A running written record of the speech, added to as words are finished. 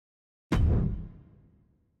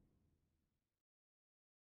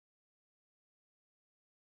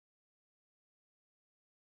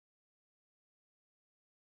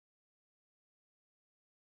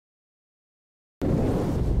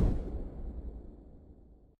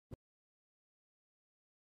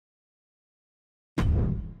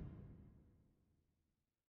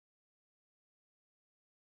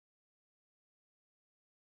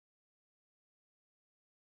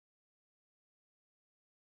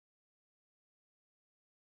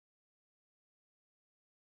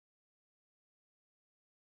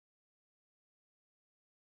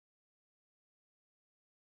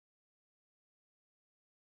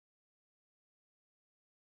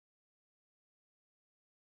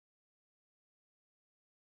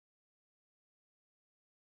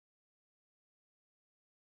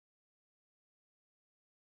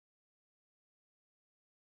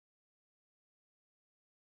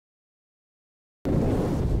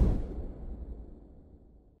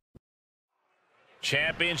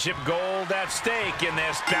Championship gold at stake in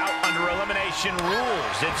this bout under elimination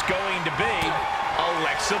rules. It's going to be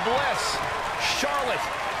Alexa Bliss, Charlotte,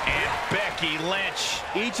 and Becky Lynch.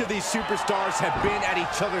 Each of these superstars have been at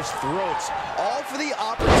each other's throats, all for the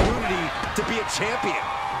opportunity to be a champion.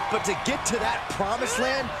 But to get to that promised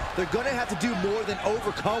land, they're going to have to do more than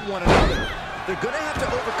overcome one another. They're going to have to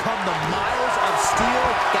overcome the miles of steel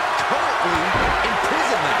that currently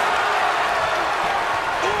imprison them.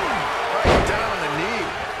 Ooh, right down on the knee.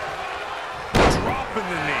 Dropping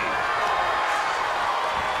the knee.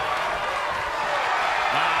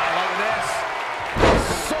 Look at this.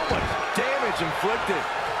 So much damage inflicted.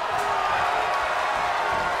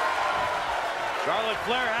 Charlotte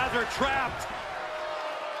Flair has her trapped.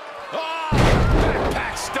 Oh,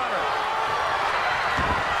 backpack stunner.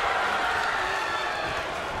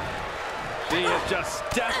 She is just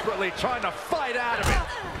desperately trying to fight out of it.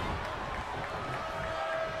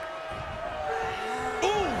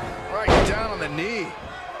 Ooh, right down on the knee.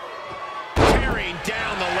 Tearing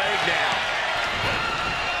down the leg now.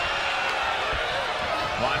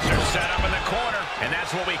 Wants her set up in the corner, and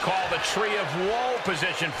that's what we call the Tree of Woe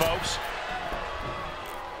position, folks.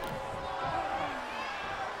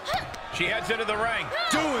 She heads into the ring.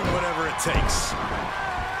 Doing whatever it takes.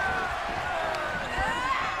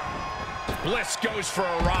 Bliss goes for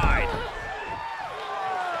a ride.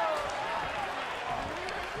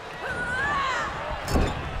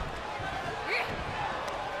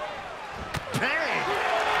 Bang!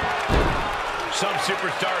 Some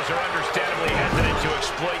superstars are understandably hesitant to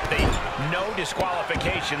exploit the no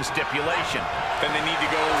disqualification stipulation. Then they need to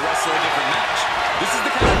go wrestle a different match. This is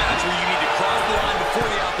the kind of match where you need to cross the line before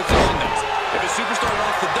the opposition does. If a superstar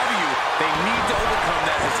wants the W, they need to overcome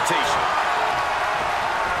that hesitation.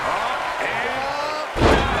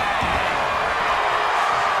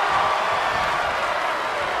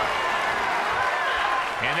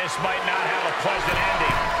 And this might not have a pleasant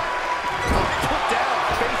ending. Put down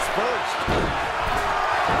face first.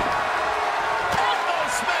 Elbow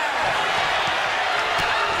smash!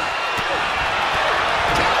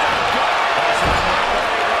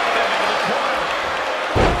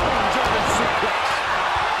 German suplex.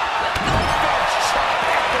 Bench chop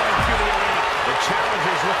going through the arena. The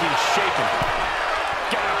challenger's looking shaken.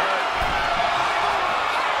 Gotta hurt.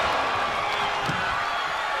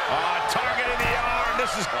 Targeting the arm.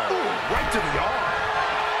 This is Right to the arm.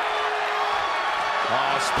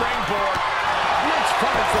 springboard. Lynch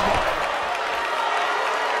finds the mark.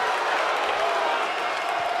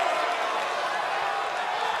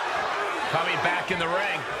 Coming back in the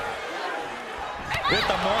ring. Hit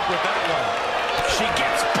the mark with that one. She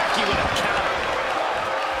gets Becky with a counter.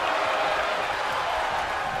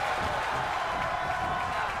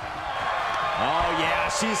 Oh, yeah,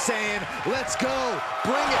 she's saying, let's go,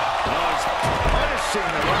 bring it. Oh, he's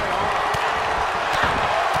punishing the right arm.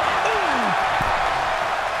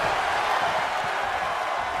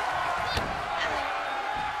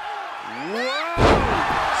 Whoa!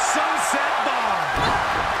 Sunset bomb.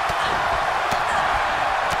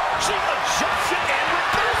 She adjusts it and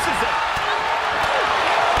reverses it.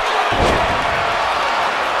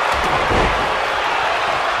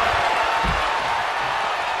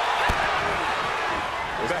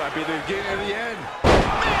 This might be the beginning of the end.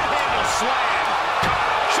 Manhandle slam.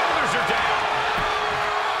 Shoulders are down.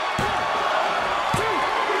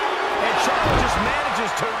 And Charlotte just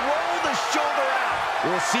manages to roll the shoulder out.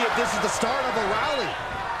 We'll see if this is the start of a rally.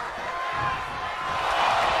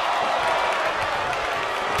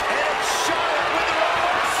 And it's Charlotte with the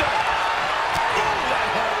reversal. Ooh, that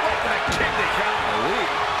hurt right to the kidney. Golly.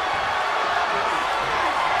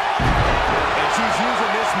 And she's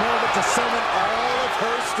using this moment to summon all of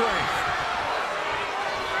her strength.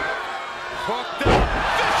 Hooked up.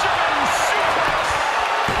 Fisherman suplex.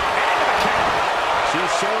 And the count. She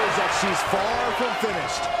shows that she's far from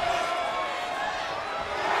finished.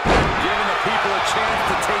 Giving the people a chance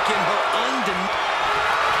to take in her undeniable.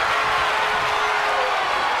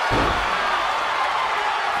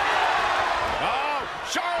 Oh,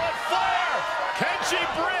 Charlotte Flair. Can she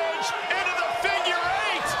bridge into the figure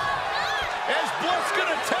eight? Is Bliss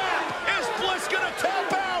gonna tap? Is Bliss gonna tap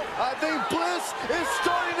out? I think Bliss is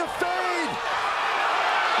starting to fade.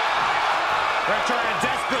 They're trying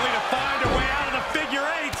desperately to find a way out of the figure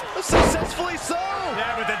eight. Successfully so.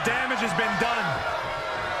 Yeah, but the damage has been done.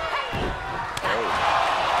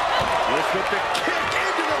 Bliss with the kick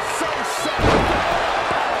into the sunset.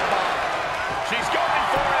 She's going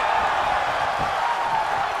for it.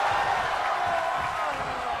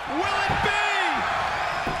 Will it be?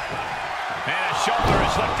 And a shoulder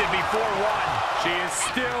is lifted before one. She is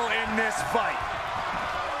still in this fight.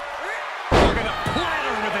 We're gonna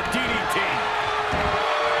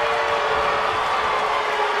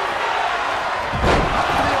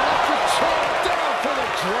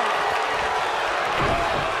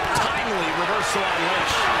reversal on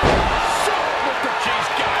Lynch. She's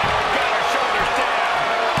got her shoulders down.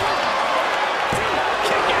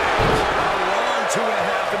 Kick out. A long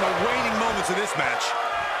 2.5 in the waning moments of this match.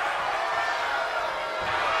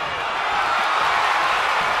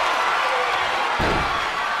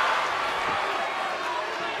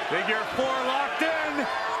 Figure 4 locked in.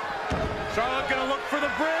 Charlotte gonna look for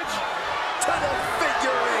the bridge. To the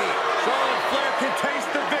figure 8. Charlotte Flair can taste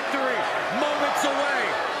the victory. Moments away.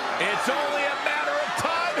 It's only a matter of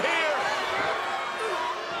time here.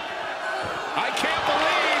 I can't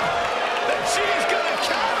believe that she's going to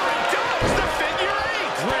counter and dodge the figure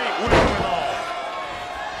 8. Great wherewithal.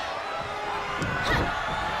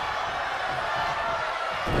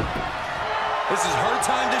 This is her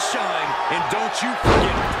time to shine, and don't you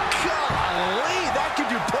forget it. Golly, that could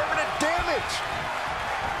do permanent damage.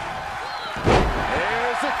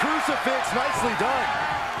 There's a crucifix. Nicely done.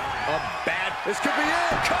 This could be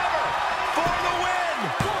it. Cover for the win.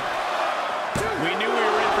 We knew we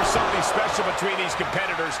were in for something special between these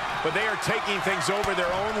competitors, but they are taking things over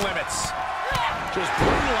their own limits. Just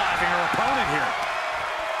brutalizing her opponent here.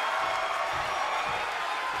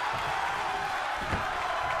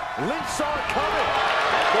 Lynch saw it coming.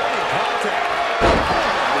 Avoiding contact.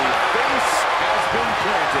 The face has been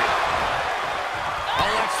planted.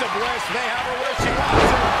 Alexa Bliss may have her where she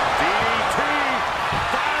wants her. DDT.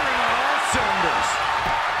 Firing on all cylinders.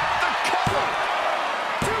 The cover.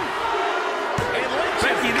 And Lynch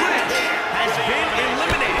has been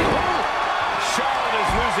eliminated. Charlotte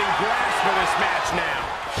is losing grasp of this match now.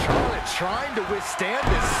 Charlotte trying to withstand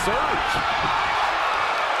this surge.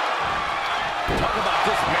 Talk about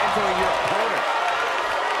dismantling your opponent.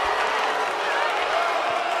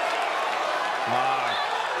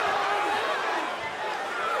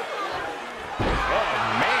 Oh,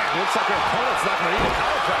 man. Looks like her opponent's not going to need a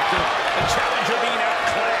chiropractor. The challenger being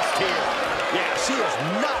outclassed here. Yeah, she is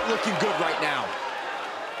not looking good right now.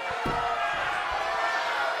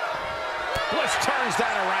 Bliss turns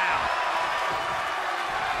that around.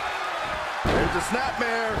 There's a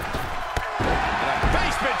snapmare. And a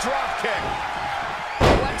basement drop kick.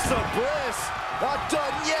 Alexa Bliss, not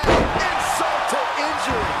done yet. Insult to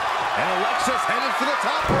injury. And Alexa's headed for the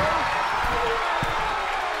top rope.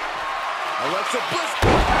 Alexa Bliss,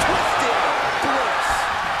 twisted Bliss.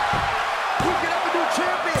 We can have a new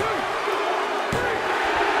champion.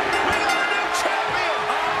 We got a new champion.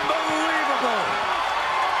 Unbelievable.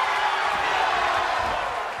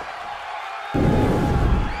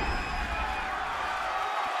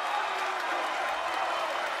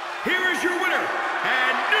 Here is your winner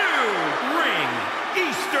and new Ring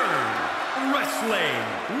Eastern Wrestling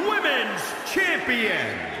Women's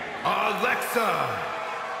Champion, Alexa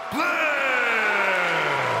Bliss.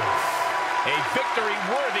 A victory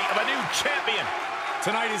worthy of a new champion.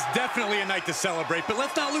 Tonight is definitely a night to celebrate, but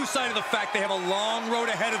let's not lose sight of the fact they have a long road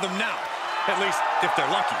ahead of them now. At least, if they're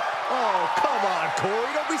lucky. Oh, come on,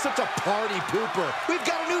 Corey. Don't be such a party pooper. We've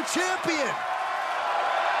got a new champion.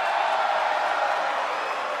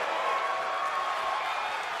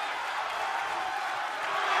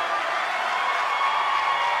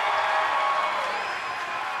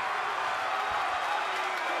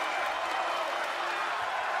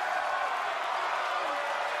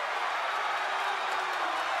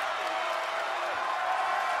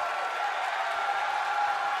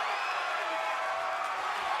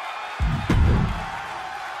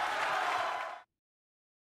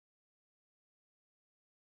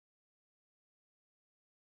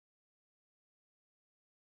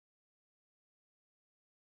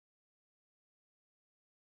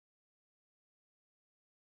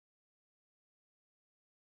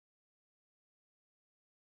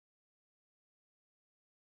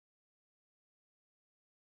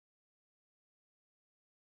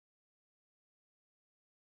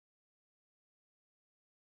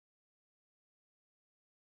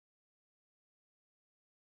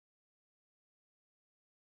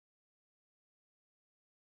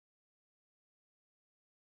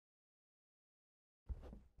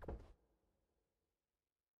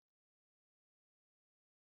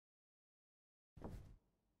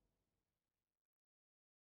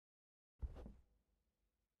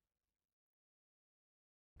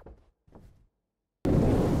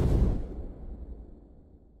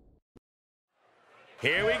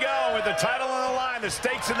 Here we go with the title on the line. The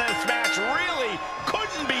stakes in this match really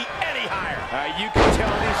couldn't be any higher. You can tell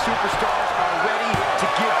these superstars are ready to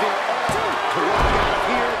give their all to walk out of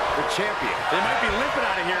here the champion. They might be limping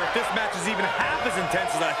out of here if this match is even half as intense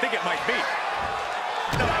as I think it might be.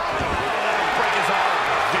 Break his arm.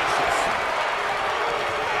 Vicious.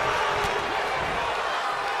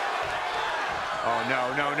 Oh,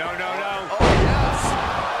 no, no, no, no, no. Oh,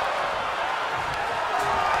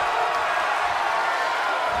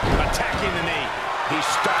 attacking the knee. He's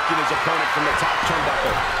stalking his opponent from the top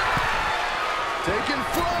turnbuckle. Taking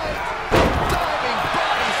flight. Diving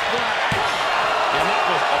body splash. And that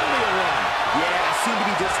was only a run. Yeah, seemed to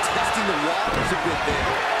be just testing the waters a bit there.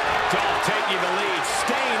 Dolph taking the lead,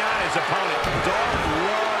 staying on his opponent. Dolph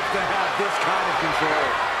loves to have this kind of control.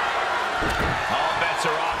 All bets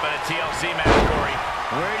are off in a TLC match, Corey.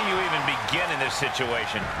 Where do you even begin in this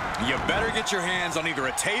situation? You better get your hands on either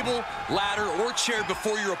a table, ladder, or chair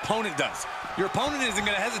before your opponent does. Your opponent isn't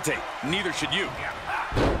going to hesitate. Neither should you.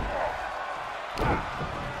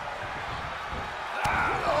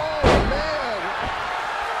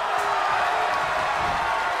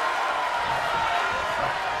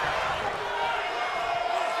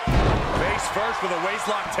 First with a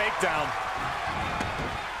waistlock takedown.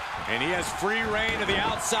 And he has free reign to the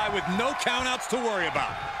outside with no countouts to worry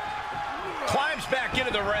about. Climbs back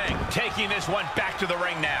into the ring, taking this one back to the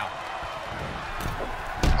ring now.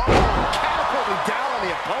 Oh, catapulting down on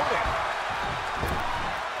the opponent.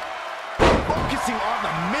 Focusing on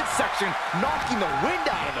the midsection, knocking the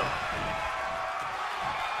wind out of him.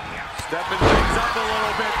 Stepping things up a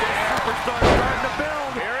little bit. This superstar starting to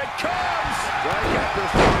build. Here it comes. Right after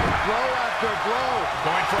strike, blow after blow.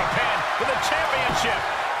 Going for a pin for the championship.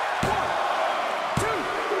 1, 2.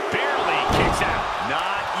 Barely kicks out.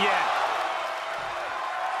 Not yet.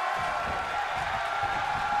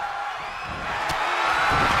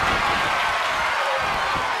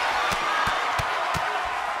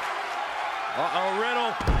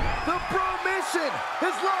 Riddle. The Bro Mission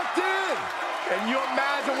is locked in. Can you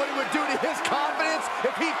imagine what it would do to his confidence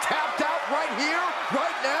if he tapped out right here,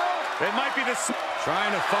 right now? It might be this.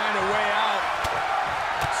 Trying to find a way out.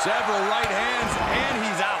 Several right hands, and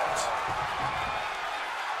he's out.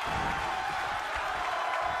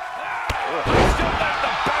 Still got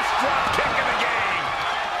the best drop kick in the game.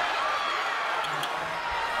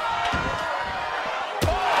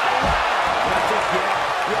 That's it,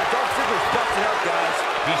 yeah, Dolph Ziggler's busted out, guys.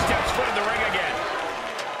 He steps foot in the ring again.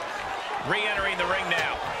 Re-entering the ring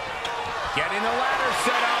now. Getting the ladder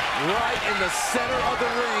set up. Right in the center of the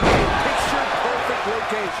ring. Picture-perfect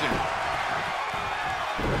location.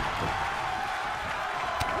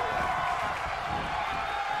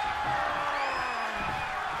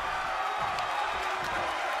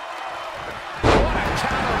 What a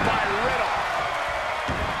counter by Riddle.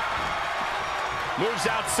 Moves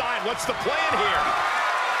outside. What's the plan here?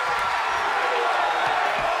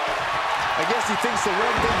 I guess he thinks the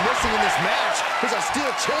one thing missing in this match is a steel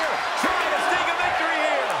chair. Trying to sneak a victory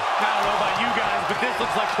here. I don't know about you guys, but this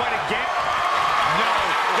looks like quite a game. No,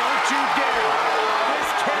 don't you dare. This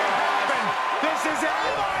can't happen. This is it.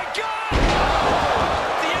 Oh, my God.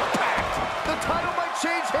 The impact. The title might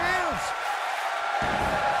change hands.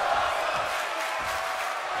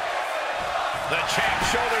 The champ's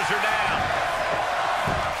shoulders are down.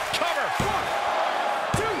 Cover. 1,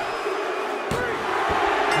 2, 3.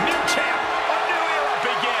 New champ. A new era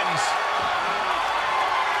begins.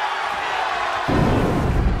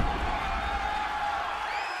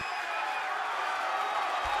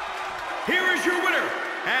 Here is your winner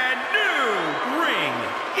and new Ring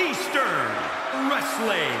Eastern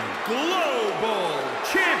Wrestling Global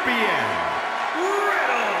Champion,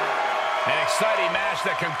 Riddle. An exciting match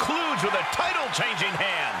that concludes with a title-changing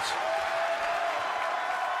hands.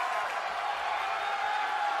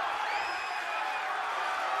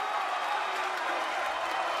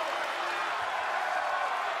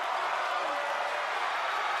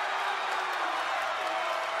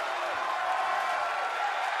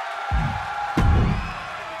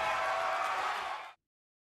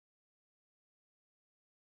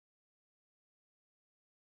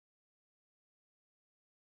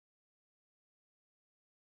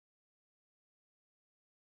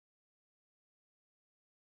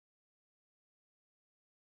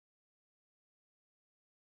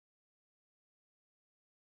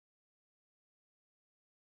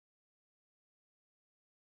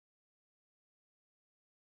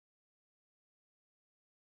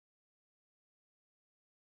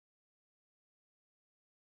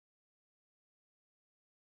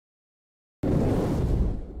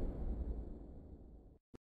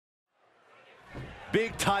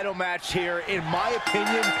 Big title match here. In my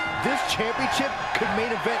opinion, this championship could main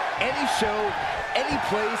event any show, any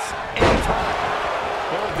place, anytime.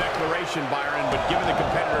 Bold declaration, Byron, but given the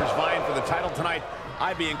competitors vying for the title tonight,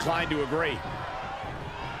 I'd be inclined to agree.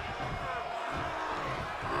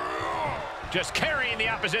 Just carrying the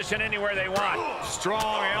opposition anywhere they want.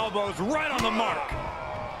 Strong elbows right on the mark.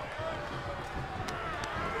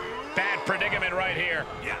 Bad predicament right here.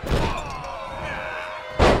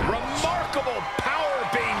 Remarkable power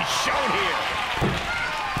being shown here.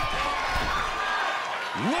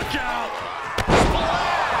 Look out!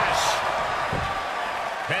 Splash!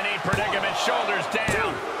 Penny predicament, shoulders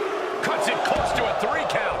down. Cuts it close to a 3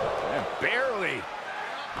 count. And barely.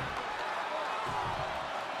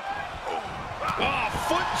 Oh,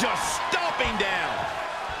 foot just stomping down.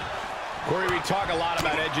 Corey, we talk a lot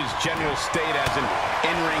about Edge's general state as an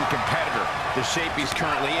in-ring competitor. The shape he's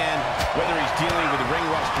currently in, whether he's dealing with ring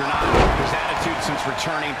rust or not, his attitude since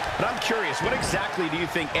returning. But I'm curious, what exactly do you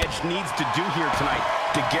think Edge needs to do here tonight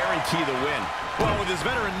to guarantee the win? Well, with his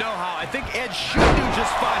veteran know-how, I think Edge should do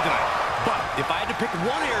just fine tonight. But if I had to pick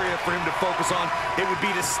one area for him to focus on, it would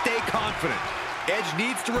be to stay confident. Edge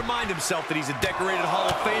needs to remind himself that he's a decorated Hall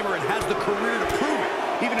of Famer and has the career to prove it,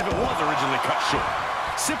 even if it was originally cut short.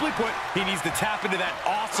 Simply put, he needs to tap into that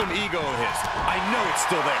awesome ego of his. I know it's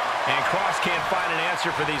still there. And Cross can't find an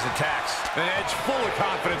answer for these attacks. An Edge full of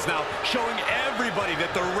confidence now, showing everybody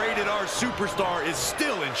that the rated R superstar is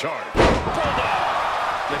still in charge. Bulldog!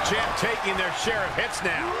 The champ taking their share of hits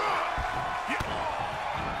now.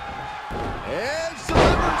 Edge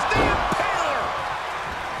delivers the Impaler!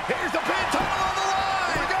 Here's the pin, title on the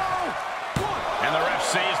line! Here we go! And the ref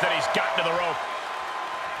sees that he's gotten to the rope.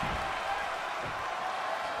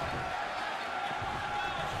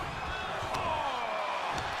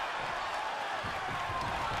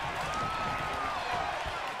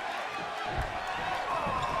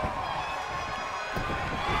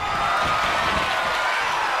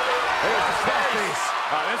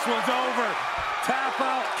 This one's over. Tap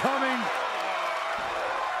out coming.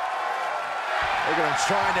 Look at him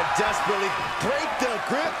trying to desperately break the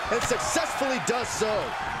grip and successfully does so.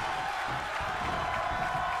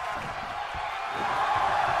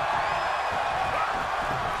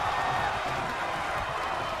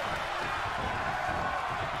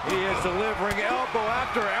 He is delivering elbow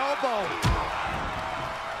after elbow.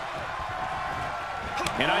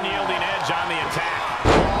 An unyielding Edge on the attack.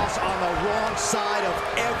 Cross on the wrong side of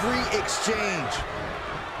every exchange.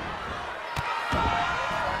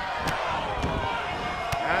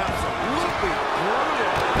 Absolutely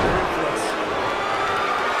brutal. Ruthless.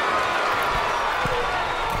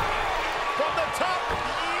 From the top.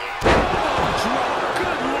 Drop.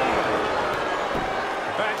 Good Lord.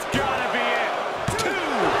 That's gotta be it. 2.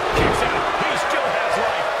 Kicks out. He still has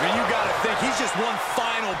life. I mean, you gotta think he's just one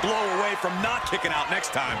final blow away from not kicking out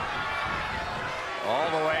next time. All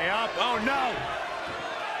the way up. Oh, no.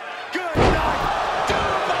 Good night.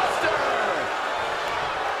 Doombuster.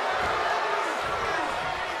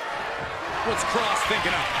 What's Cross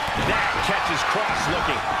thinking of? That catches Cross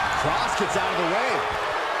looking. Cross gets out of the way.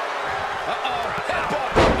 Uh-oh.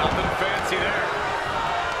 Headbutt. Nothing fancy there.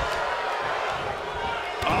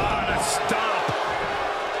 Oh, and a stomp.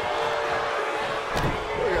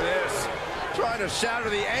 Look at this. Trying to shatter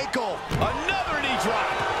the ankle. Another knee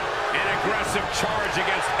drop. An aggressive charge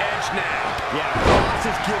against Edge now. Yeah, Cross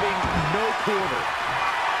is giving no quarter.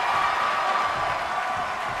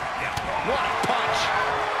 What a punch.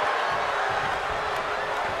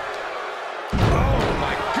 Oh,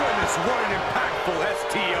 my goodness. What an impactful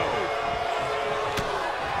STO.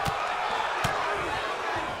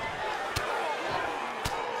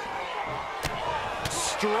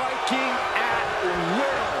 Striking at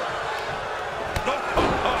will.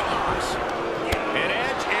 And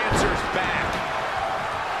Edge answers back.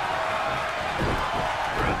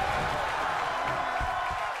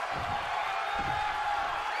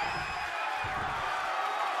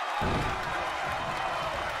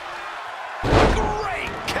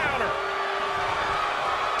 Great counter.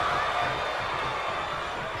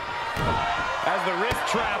 As the wrist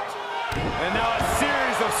trapped, and now a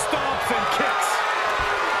series of stomps and kicks.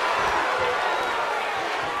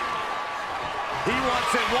 He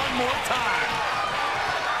wants it one more time.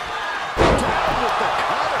 Down with the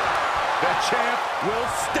cutter. The champ will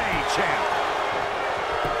stay champ.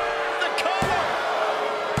 The cover.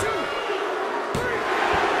 2, 3.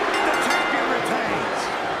 The champion retains.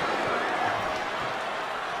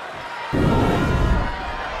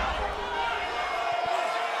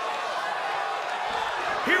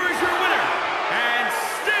 Here is your winner, and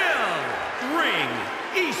still Ring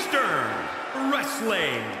Eastern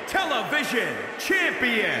Wrestling Television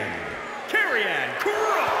Champion, Karrion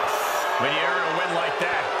Kross. When you earn a win like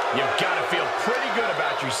that, you've got to feel pretty good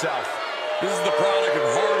about yourself. This is the product of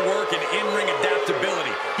hard work and in-ring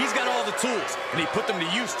adaptability. He's got all the tools, and he put them to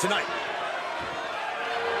use tonight.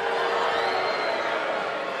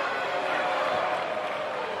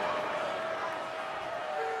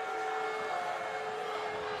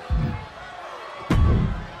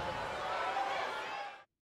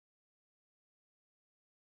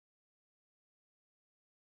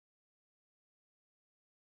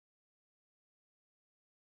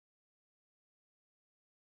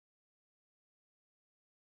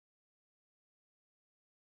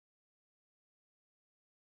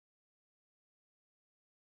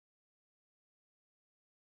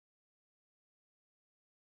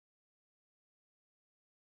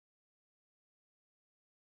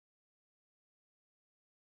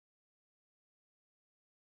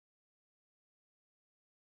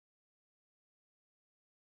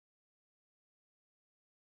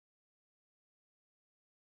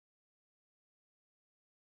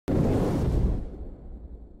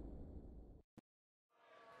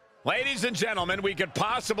 Ladies and gentlemen, we could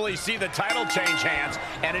possibly see the title change hands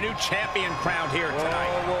and a new champion crowned here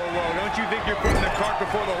tonight. Whoa, whoa, whoa. Don't you think you're putting the cart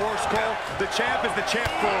before the horse, Cole? The champ is the champ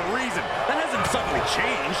for a reason. That hasn't suddenly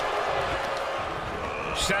changed.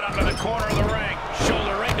 Set up in the corner of the ring.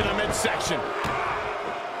 Shoulder right to the midsection.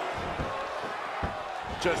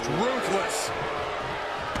 Just ruthless.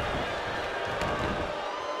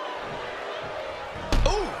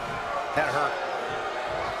 Ooh, that hurt.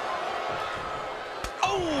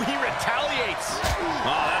 Oh, he retaliates.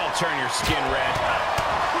 Oh, that'll turn your skin red.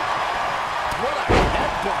 What a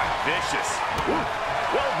headbutt. Vicious. Ooh,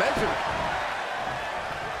 well measured.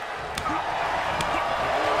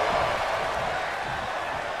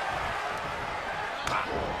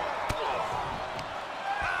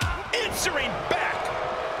 Answering back.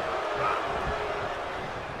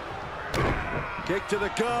 Kick to the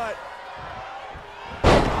gut.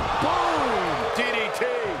 Boom! DDT.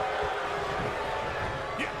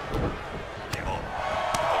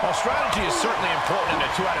 While strategy is certainly important in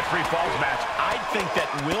a 2 out of 3 falls match, I think that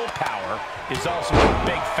willpower is also a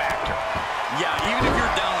big factor. Yeah, even if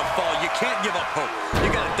you're down a fall, you can't give up hope. You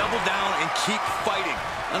got to double down and keep fighting,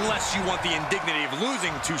 unless you want the indignity of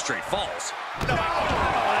losing 2 straight falls. No,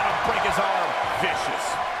 that'll break his arm. Vicious.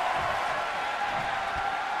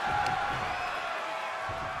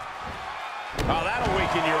 Oh, that'll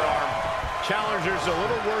weaken your arm. Challenger's a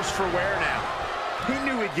little worse for wear now. He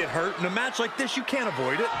knew he'd get hurt. In a match like this, you can't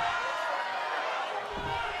avoid it.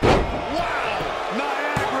 Wow!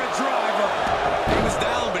 Niagara driver. He was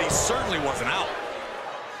down, but he certainly wasn't out.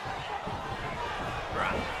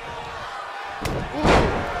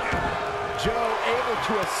 Joe able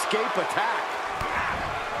to escape attack.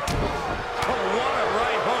 Oh, what a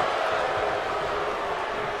right hook.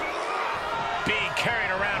 Being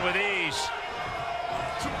carried around with ease.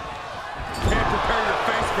 Can't prepare your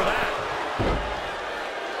face for that.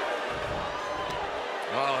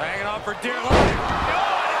 Oh, hanging on for dear life.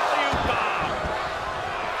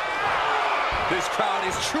 This crowd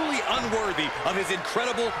is truly unworthy of his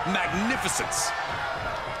incredible magnificence.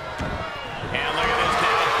 And look at this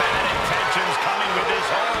now. Bad intentions coming with this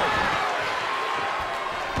hold.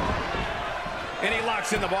 And he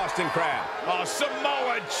locks in the Boston Crab. Oh,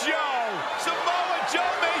 Samoa Joe. Samoa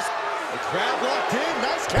Joe makes... The crab locked in.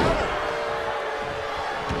 Nice counter.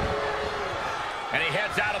 And he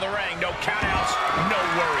heads out of the ring. No countouts, no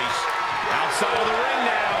worries. Outside of the ring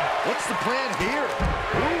now. What's the plan here?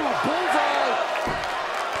 Ooh, bullseye.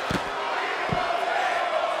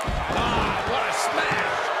 Ah, what a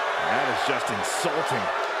smash. That is just insulting.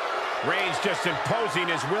 Reigns just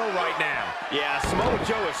imposing his will right now. Yeah, Samoa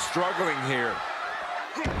Joe is struggling here.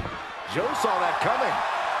 Joe saw that coming.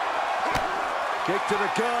 Kick to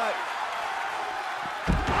the gut.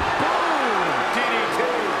 Boom! DDT.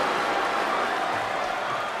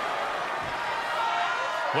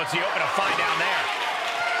 What's he hoping to find down there?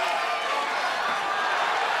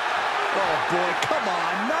 Oh, boy, come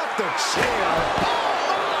on, not the chair. Oh,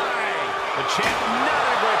 my! The champ not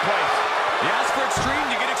in a great place. You ask for extreme,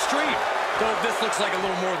 you get extreme. Though this looks like a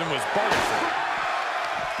little more than was bargained for.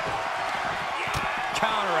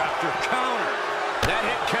 Counter after counter. That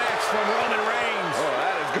hit connects from Roman Reigns. Oh,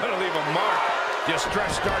 that is going to leave a mark.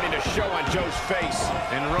 Distress starting to show on Joe's face.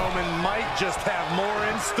 And Roman might just have more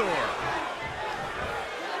in store.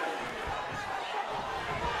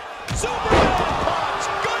 Superman punch.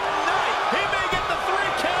 Good night. He may get the 3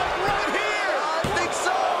 count right here. I think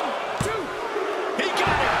so. 2. He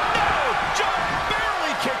got it. No. Joe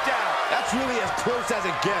barely kicked out. That's really as close as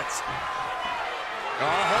it gets. Oh,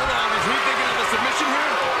 hold on. Is he thinking of a submission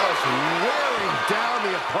here? Just wearing down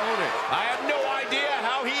the opponent. I have no idea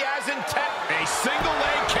how he has intent. A single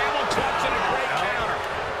leg camel clutch and a great counter.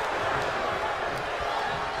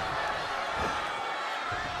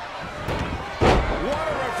 What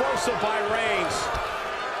a reversal by Reigns.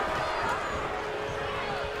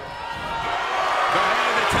 The head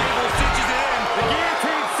of the table cinches it in. The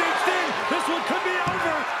guillotine cinched in. This one could be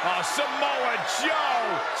over. Oh, Samoa Joe.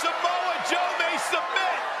 Samoa Joe may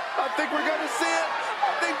submit. I think we're going to see it.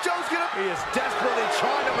 I think Joe's going to... He is desperately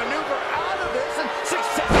trying to maneuver out of this and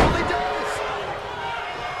successfully does.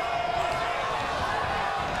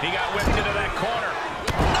 He got whipped into that corner.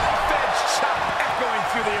 Knife edge chop echoing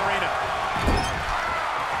through the arena.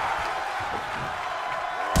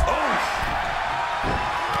 Oh!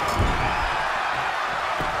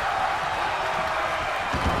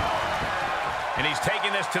 And he's taking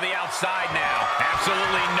this to the outside now.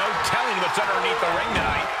 Absolutely no telling what's underneath the ring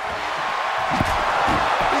tonight.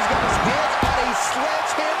 He's got his hands on a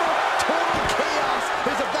sledgehammer. Total chaos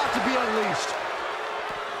is about to be unleashed.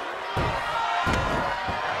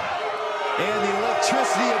 And the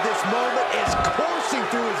electricity of this is coursing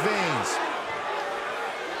through his veins.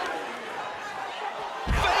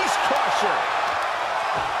 Face crusher.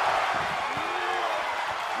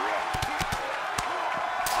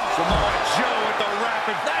 Samoa Joe with the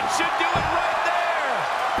rapid. That should do it right there.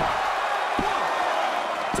 1,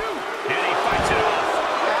 2. And he fights it off.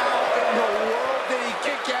 How in the world did he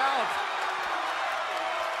kick out?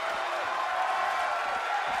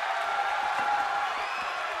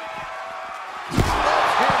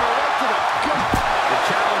 Hammer right to the gut. The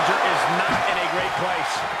challenger is not in a great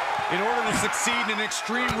place. In order to succeed in an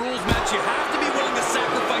Extreme Rules match, you have to be willing to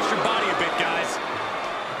sacrifice your body a bit, guys.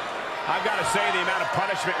 I've got to say, the amount of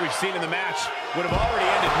punishment we've seen in the match would have already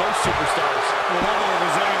ended most superstars. The level of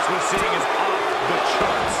resilience we're seeing is off the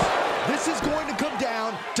charts. This is going to come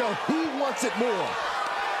down to who wants it more.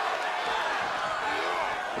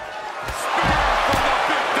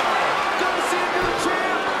 Gonna see a new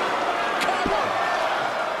champ. Cover.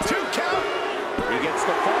 2 count. He gets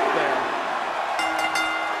the fall there.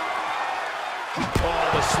 Oh,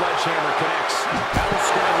 the sledgehammer connects. That will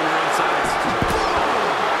scramble your insides.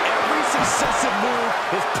 Every successive move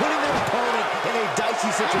is putting their opponent in a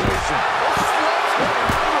dicey situation.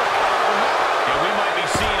 And we might be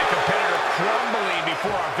seeing a competitor crumbling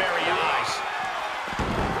before our very eyes.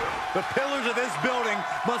 The pillars of this building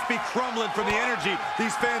must be crumbling from the energy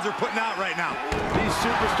these fans are putting out right now. These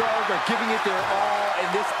superstars are giving it their all, and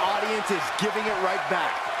this audience is giving it right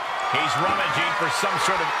back. He's rummaging for some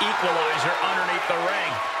sort of equalizer underneath the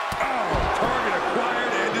ring. Oh, target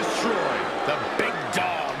acquired and destroyed. The big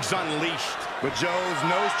dog's unleashed. But Joe's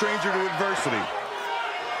no stranger to adversity.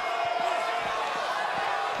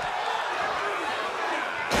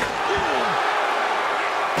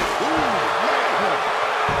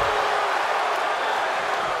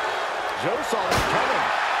 Joe saw that coming.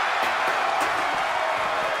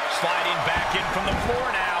 Sliding back in from the floor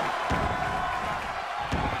now.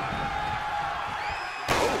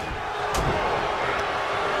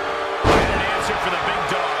 And an answer for the big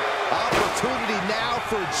dog. Opportunity now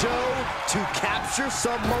for Joe to capture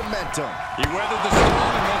some momentum. He weathered the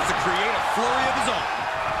storm and wants to create a flurry of his own.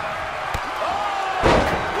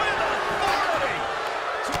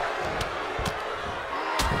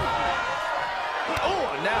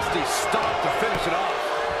 Nasty stop to finish it off.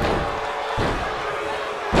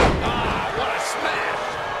 Ah, what a smash.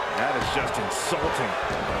 That is just insulting.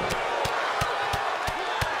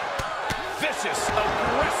 Vicious,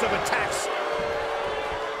 aggressive attacks.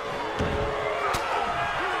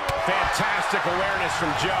 Fantastic awareness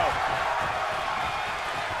from Joe.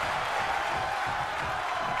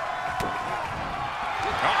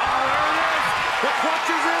 Uh-oh, there it is. The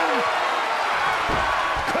clutch is in.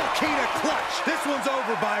 Coquina clutch. This one's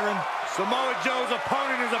over, Byron. Samoa Joe's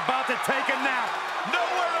opponent is about to take a nap.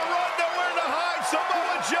 Nowhere to run, nowhere to hide.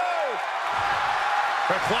 Samoa Joe.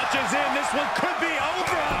 The clutch is in. This one could be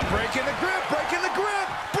over. Breaking the grip, breaking the grip,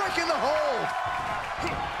 breaking the hold.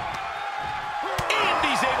 And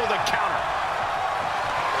he's able to counter.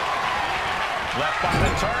 Left by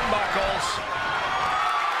the turnbuckles.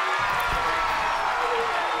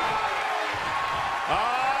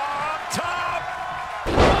 Up top.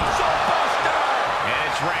 Muscle buster. And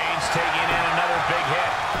it's Reigns taking in another big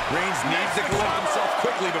hit. Reigns needs to collect himself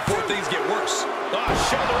quickly before things get worse.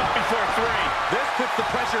 Shoulder up before 3. This puts the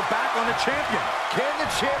pressure back on the champion. Can the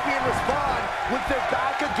champion respond with their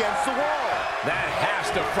back against the wall? That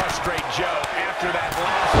has to frustrate Joe after that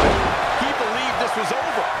last one. He believed this was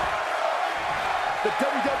over. The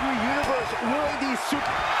WWE Universe really these super...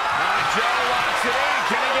 Joe locks it in.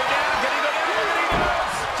 Can he get down? Can he go down? Look what he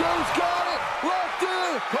does. Joe's got it. Locked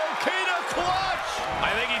in. Coquina clutch.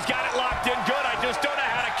 I think he's got it locked in good. I just don't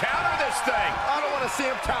know how to counter this thing. I don't want to see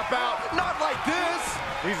him tap out. Not like this.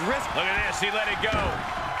 He's risking. Look at this. He let it go.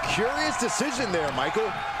 Curious decision there, Michael.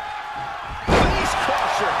 Face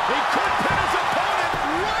crusher. He could pin his opponent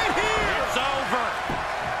right here. It's over.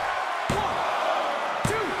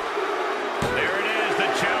 1, 2. There it is. The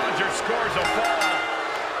challenger scores a fall.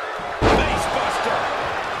 Face buster.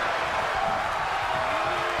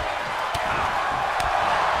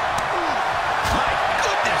 My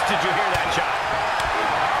goodness, did you hear that shot?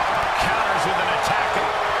 Counters with an attack.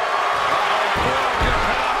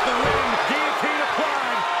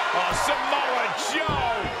 Samoa Joe.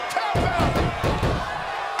 Tap out.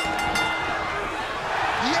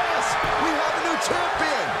 Yes, we have a new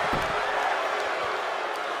champion.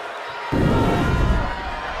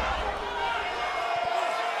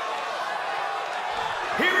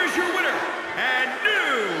 Here is your winner and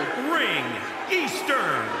new Ring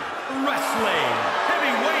Eastern Wrestling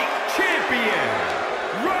Heavyweight Champion,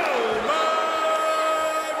 Roman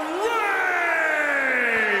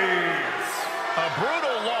Reigns.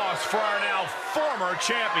 loss for our now former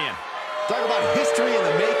champion. Talk about history in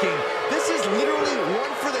the making. This is literally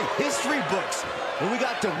one for the history books. And we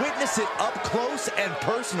got to witness it up close and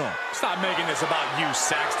personal. Stop making this about you,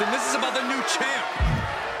 Saxton. This is about the new champ.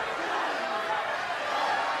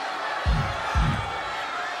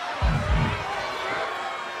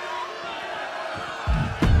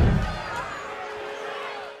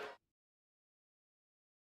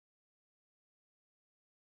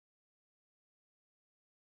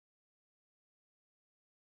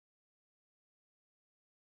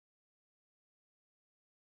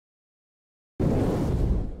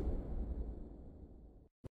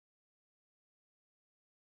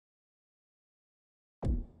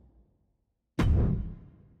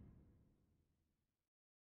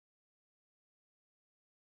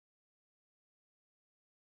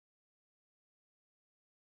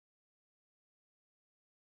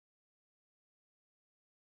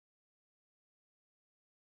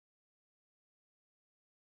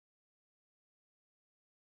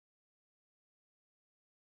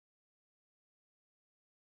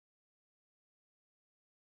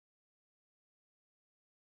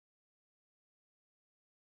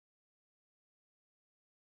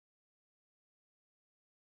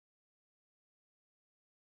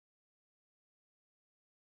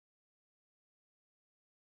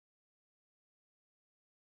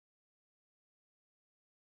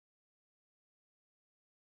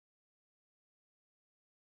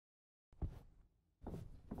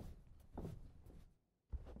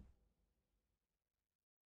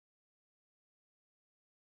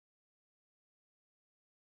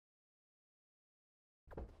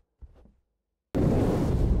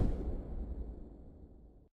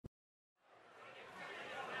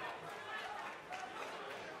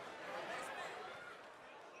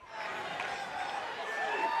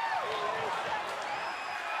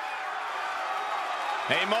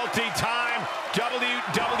 A multi-time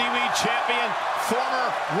WWE champion,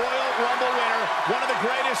 former Royal Rumble winner, one of the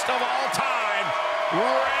greatest of all time,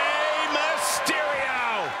 Rey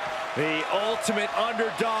Mysterio. The ultimate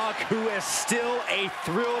underdog who is still a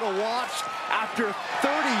thrill to watch after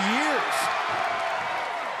 30 years.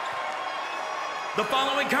 The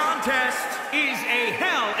following contest is a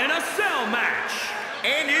Hell in a Cell match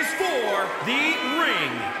and is for the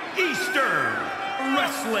Ring Eastern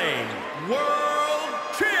Wrestling World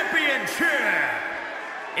Championship.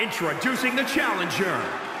 Introducing the challenger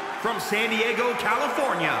from San Diego,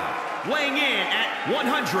 California, weighing in at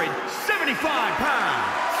 175 pounds,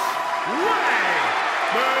 Rey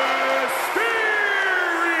Mysterio.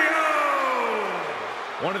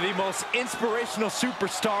 One of the most inspirational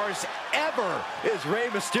superstars ever is Rey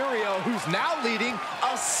Mysterio, who's now leading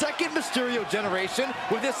a second Mysterio generation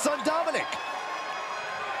with his son Dominic.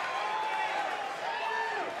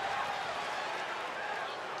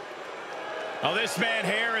 Oh, this man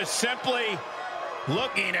here is simply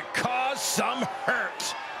looking to cause some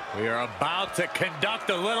hurt. We are about to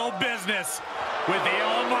conduct a little business with the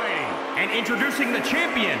Almighty. And introducing the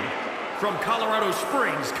champion from Colorado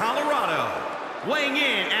Springs, Colorado, weighing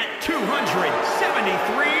in at 273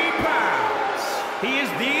 pounds. He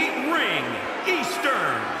is the Ring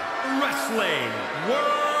Eastern Wrestling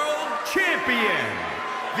World Champion,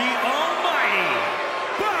 the Almighty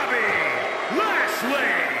Bobby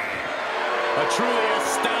Lashley. A truly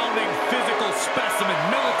astounding physical specimen,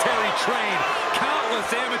 military trained,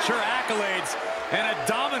 countless amateur accolades, and a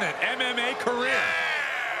dominant MMA career.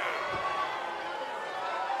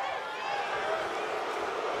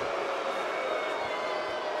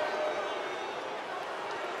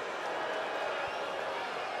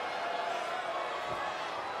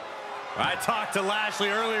 I talked to Lashley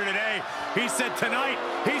earlier today. He said tonight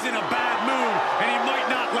he's in a bad mood and he might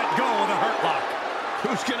not let go of the Hurt Lock.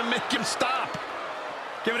 Who's gonna make him stop?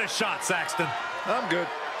 Give it a shot, Saxton. I'm good.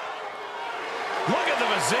 Look at the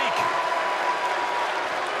physique.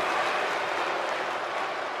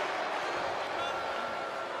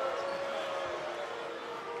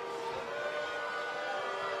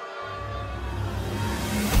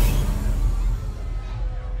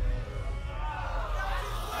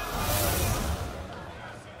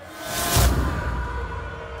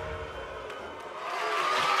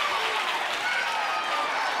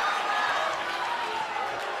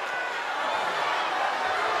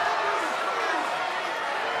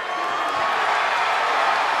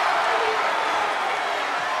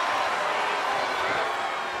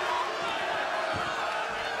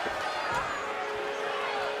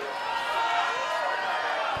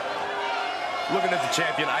 Looking at the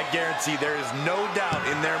champion, I guarantee there is no doubt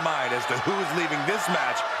in their mind as to who is leaving this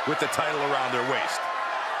match with the title around their waist.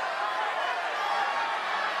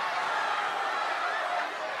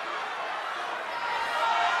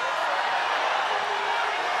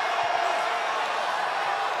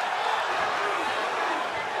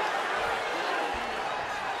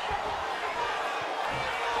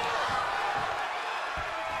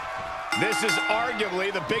 This is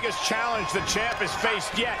arguably the biggest challenge the champ has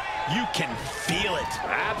faced yet. You can feel it.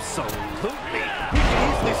 Absolutely. We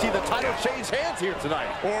can easily see the title change hands here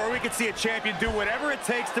tonight. Or we could see a champion do whatever it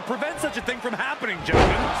takes to prevent such a thing from happening,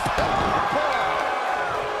 gentlemen.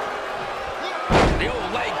 The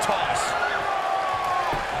old leg toss.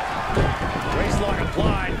 Waistlock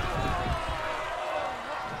applied.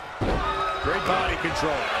 Great body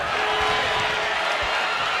control.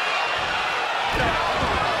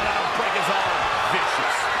 Break his arm.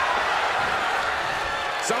 Vicious.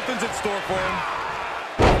 Something's in store for him.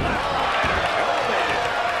 Elevated.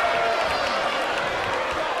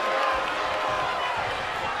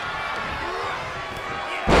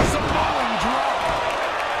 Samoan drop.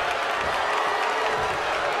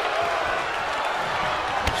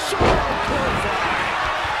 Sharp clothesline.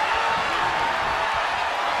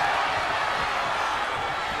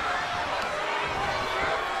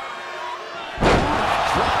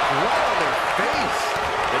 Drop right on their face.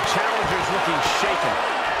 The challenger's looking shaken.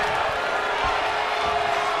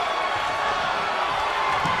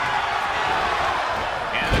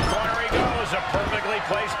 And the corner he goes, a perfectly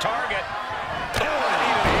placed target. Oh,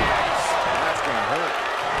 knee to the ace. That's going to hurt.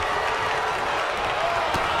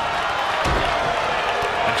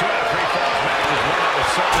 A 2 out of 3 falls match is one that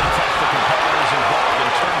will certainly test the competitors involved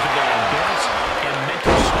in terms of their endurance and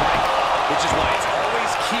mental strength. Which is why it's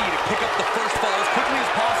always key to pick up the first fall as quickly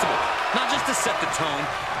as possible. Not just to set the tone,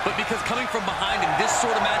 but because coming from behind in this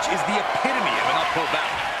sort of match is the epitome of an uphill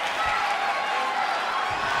battle.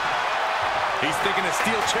 He's thinking a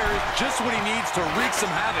steel chair is just what he needs to wreak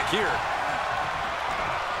some havoc here.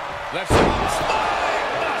 Left side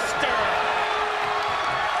spine buster.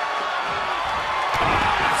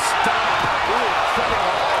 Stop. Ooh, tripping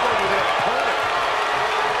all over their opponent.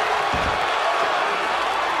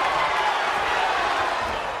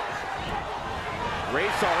 Ray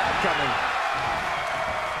saw that coming.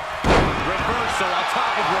 Reversal on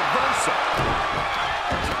top of reversal.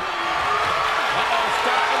 Uh-oh,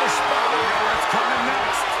 stop in the spot. What's coming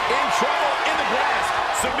next? In trouble, in the grass.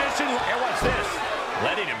 Submission. And what's this?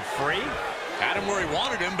 Letting him free? Had him where he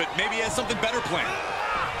wanted him, but maybe he has something better planned.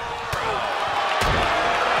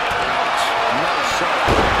 Nice shot.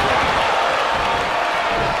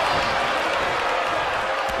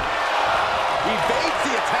 Evades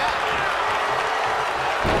the attack.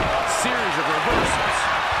 Series of reversals.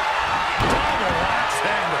 Double axe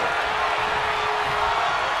handle.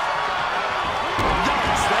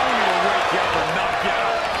 Yikes, that one will wake you up or knock you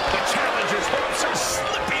out. The challenger's hopes are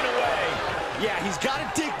slipping away. Yeah, he's got to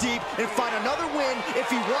dig deep and find another win if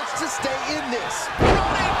he wants to stay in this.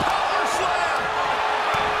 Running power slam.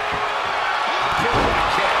 Pivot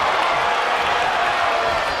kick.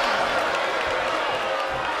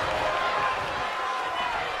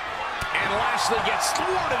 And Lashley gets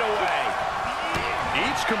thwarted away.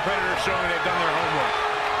 Each competitor showing they've done their homework.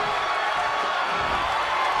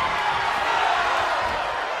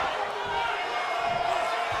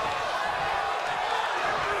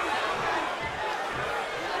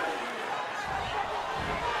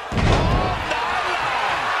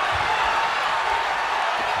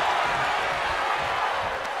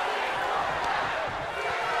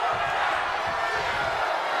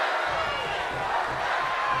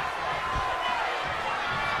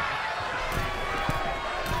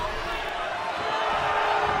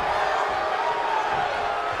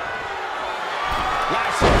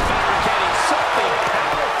 Lashley fabricating something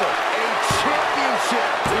powerful. A championship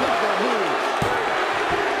level move.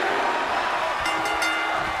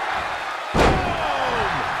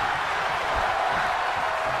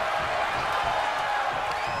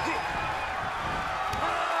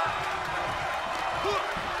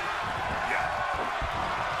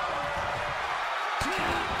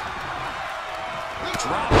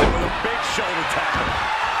 Dropped it with a big shoulder tackle.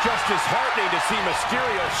 Just disheartening to see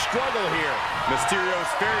Mysterio struggle here. Mysterio's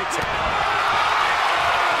fairy tale.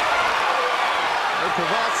 The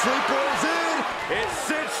Cravat Sleeper's in. It's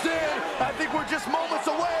cinched in. I think we're just moments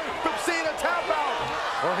away from seeing a tap out.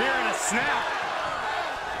 We're hearing a snap.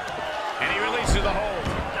 And he releases the hold.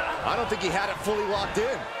 I don't think he had it fully locked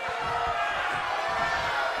in.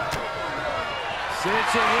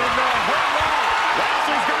 Cinching in the headlock.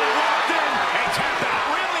 Lashley's got it locked in. A tap out.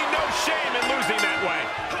 Really no shame in losing that way.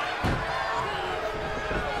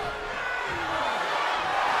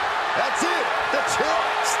 That's it. The champ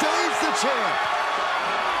stays the champ.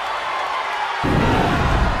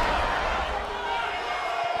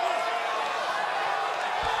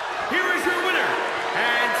 Here is your winner,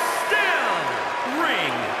 and still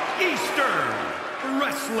Ring Eastern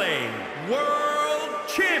Wrestling World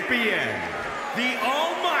Champion, the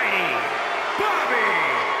almighty Bobby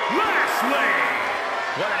Lashley.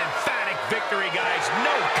 What an emphatic victory, guys.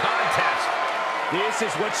 No contest. This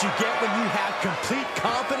is what you get when you have complete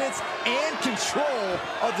confidence and control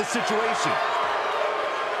of the situation.